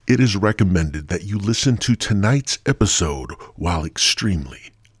It is recommended that you listen to tonight's episode while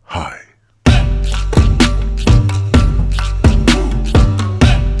extremely high.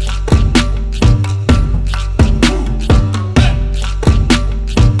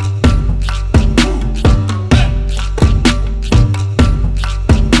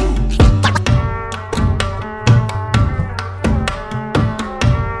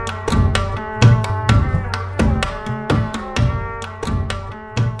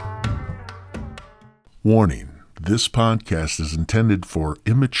 Warning, this podcast is intended for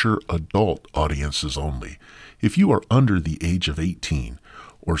immature adult audiences only. If you are under the age of 18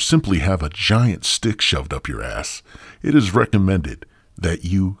 or simply have a giant stick shoved up your ass, it is recommended that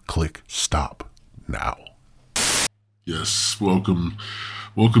you click stop now. Yes, welcome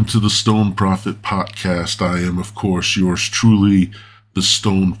to the Stone Prophet podcast. I am, of course, yours truly, the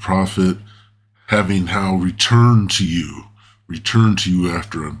Stone Prophet, having now returned to you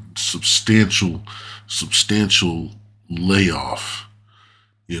after a substantial layoff.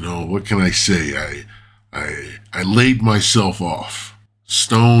 You know, what can I say? I laid myself off.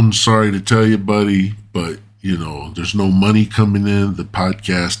 Stone, sorry to tell you, buddy, but you know, there's no money coming in. The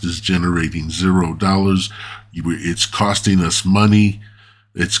podcast is generating $0. It's costing us money.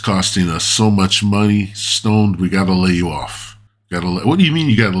 It's costing us so much money. Stone, we gotta lay you off. What do you mean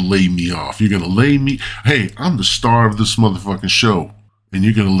you gotta lay me off? You're gonna lay me? Hey, I'm the star of this motherfucking show, and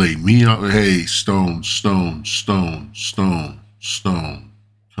you're gonna lay me off? Hey, Stone.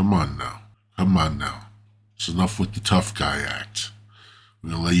 Come on now. It's enough with the tough guy act.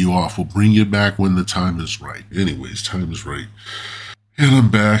 We're gonna lay you off. We'll bring you back when the time is right. Anyways, time is right. And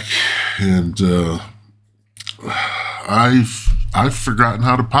I'm back, and I've forgotten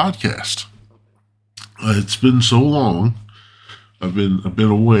how to podcast. It's been so long. I've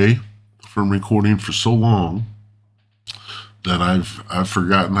been away from recording for so long that I've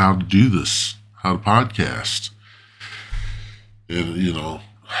forgotten how to do this, how to podcast. And, you know,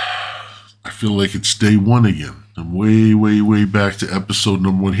 I feel like it's day one again. I'm way back to episode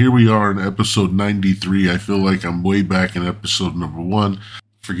number 1. Here we are in episode 93. I feel like I'm way back in episode number 1.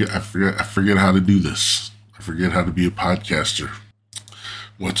 I forget how to do this. I forget how to be a podcaster.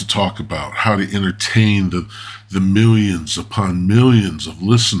 What to talk about, how to entertain the millions upon millions of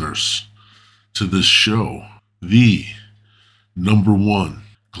listeners to this show. The number 1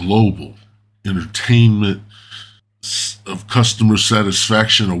 global entertainment of customer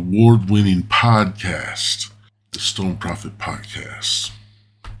satisfaction award-winning podcast, the Stone Prophet Podcast.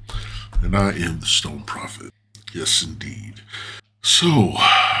 And I am the Stone Prophet. Yes, indeed. So,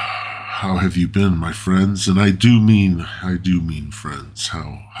 how have you been, my friends? And I do mean friends.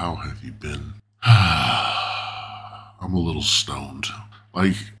 How have you been? I'm a little stoned.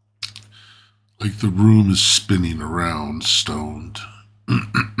 Like the room is spinning around, stoned. You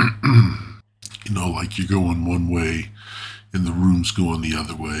know, like you're going one way and the room's going the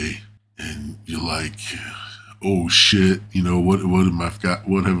other way, and you're like, oh shit, you know, what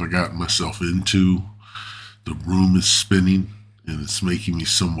have I gotten myself into? The room is spinning and it's making me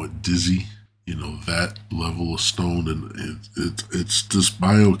somewhat dizzy. You know, that level of stoned, and it's this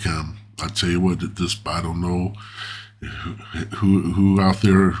biochem. I tell you what, I don't know who out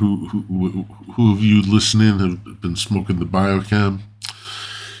there, who of you listening have been smoking the biochem.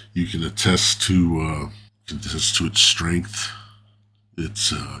 You can attest to its strength,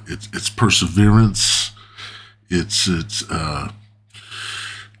 its perseverance, its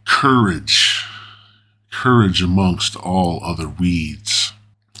courage amongst all other weeds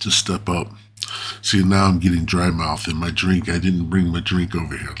to step up. See, now I'm getting dry mouth in my drink. I didn't bring my drink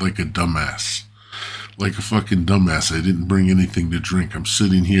over here like a dumbass. Like a fucking dumbass. I didn't bring anything to drink. I'm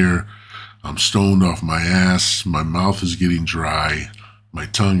sitting here. I'm stoned off my ass. My mouth is getting dry. My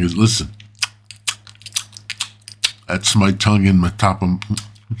tongue is, listen. That's my tongue in my top of,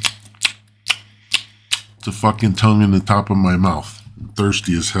 the fucking tongue in the top of my mouth. I'm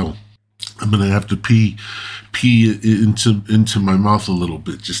thirsty as hell. I'm gonna have to pee into my mouth a little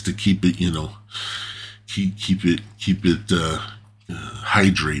bit just to keep it, you know, keep it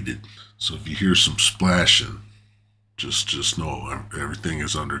hydrated. So if you hear some splashing, just know everything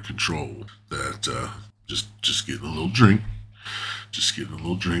is under control. That just getting a little drink,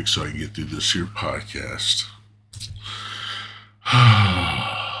 so I can get through this here podcast.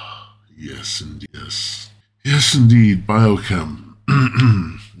 Yes, indeed, biochem.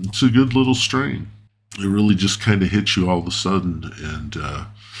 It's a good little strain. It really just kind of hits you all of a sudden and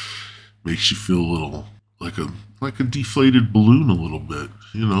makes you feel a little like a deflated balloon a little bit,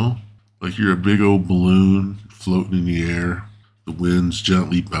 you know, like you're a big old balloon floating in the air. The wind's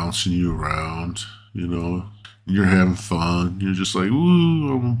gently bouncing you around, you know. You're having fun. You're just like,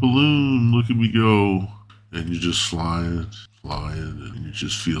 ooh, I'm a balloon. Look at me go. And you're just flying, and you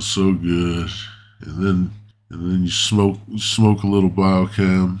just feel so good. And then you smoke a little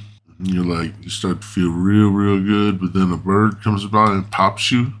biochem. And you're like, you start to feel real good. But then a bird comes by and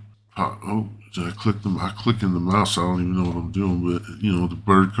pops you. Oh, I click in the mouse. I don't even know what I'm doing. But the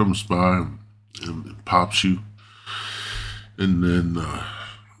bird comes by and pops you, and then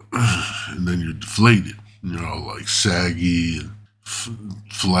you're deflated. You're all like saggy and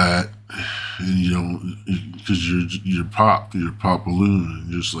flat, and because you're a pop balloon, and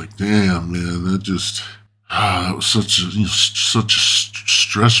you're just like, damn, man, that was such a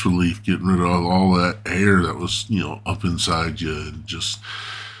stress relief, getting rid of all that air that was up inside you, and just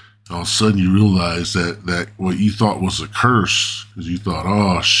all of a sudden you realize that what you thought was a curse, because you thought,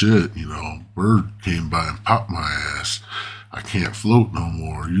 oh shit, bird came by and popped my ass, I can't float no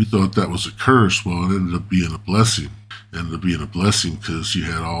more. You thought that was a curse. Well, it ended up being a blessing. Because you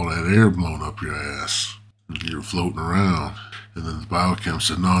had all that air blown up your ass. And you were floating around. And then the biochem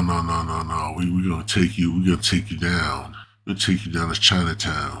said, no. We're going to take you down. We're going to take you down to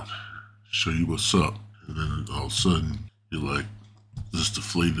Chinatown. Show you what's up. And then all of a sudden, you're like, this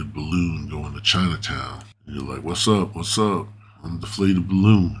deflated balloon going to Chinatown. And you're like, what's up? I'm a deflated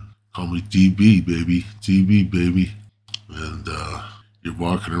balloon. Call me DB, baby. And you're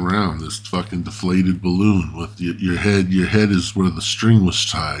walking around this fucking deflated balloon with your head. Your head is where the string was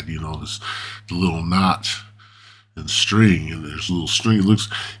tied. The little knot and string, and there's a little string.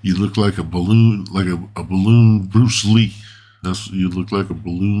 You look like a balloon, a balloon Bruce Lee. You look like a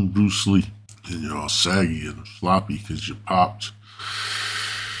balloon Bruce Lee, and you're all saggy and floppy because you popped.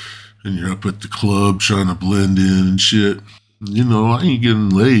 And you're up at the club trying to blend in and shit. I ain't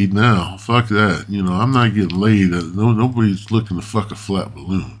getting laid now. Fuck that. I'm not getting laid. Nobody's looking to fuck a flat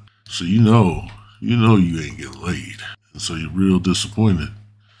balloon. So you ain't getting laid. And so you're real disappointed.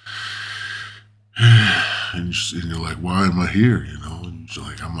 And you're like, why am I here? And you're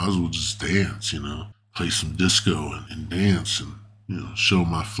like, I might as well just dance, play some disco and dance and, show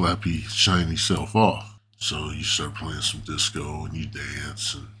my flappy, shiny self off. So you start playing some disco and you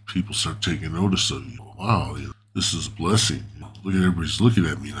dance and people start taking notice of you. Wow, this is a blessing. Look at everybody's looking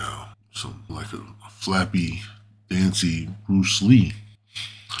at me now. So like a flappy, dancy Bruce Lee.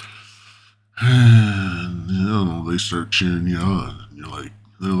 And they start cheering you on. And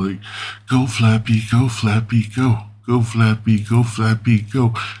they're like, go Flappy, go Flappy, go. Go Flappy, go Flappy,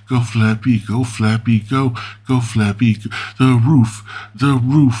 go. Go Flappy, go Flappy, go. Go Flappy, go. The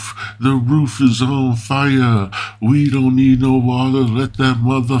roof is on fire. We don't need no water. Let that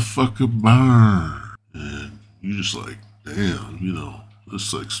motherfucker burn. And you just like, damn, this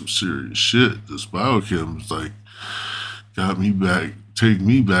is like some serious shit. This biochem's like take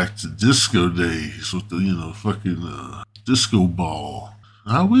me back to disco days with the, fucking disco ball.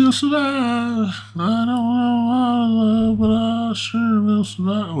 I will survive. I don't know how to love, but I sure will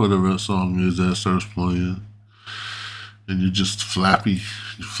survive. Whatever that song is that starts playing. And you're just flappy.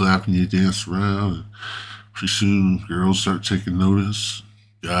 You're flapping, you dance around. And pretty soon, girls start taking notice.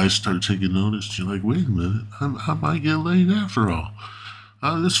 Guys start taking notice. You're like, wait a minute. I might get laid after all.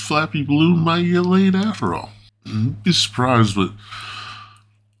 This flappy balloon might get laid after all. You'd be surprised what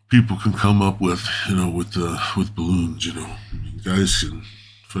people can come up with, with balloons, Guys can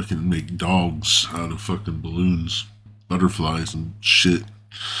fucking make dogs out of fucking balloons, butterflies and shit.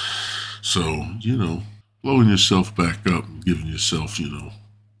 So, blowing yourself back up and giving yourself,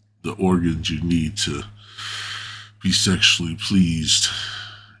 the organs you need to be sexually pleased.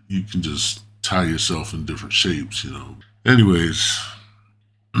 You can just tie yourself in different shapes, Anyways,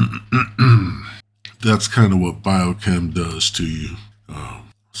 that's kind of what biochem does to you.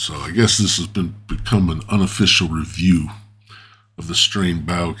 So I guess this has become an unofficial review of the strain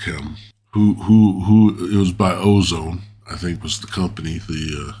biochem. Who it was by Ozone, I think was the company,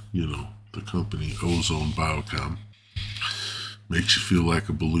 the company Ozone Biochem. Makes you feel like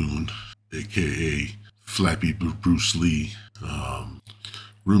a balloon, aka Flappy Bruce Lee.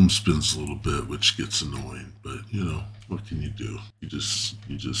 Room spins a little bit, which gets annoying, but what can you do? You just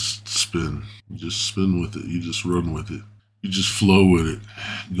spin. You just spin with it. You just run with it. You just flow with it.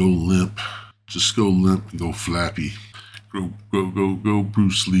 Go limp. Just go limp and go flappy. Go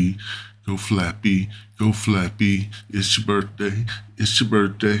Bruce Lee. Go Flappy. Go Flappy. It's your birthday. It's your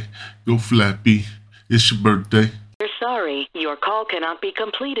birthday. Go Flappy. It's your birthday. We're sorry. Your call cannot be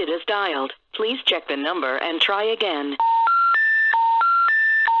completed as dialed. Please check the number and try again.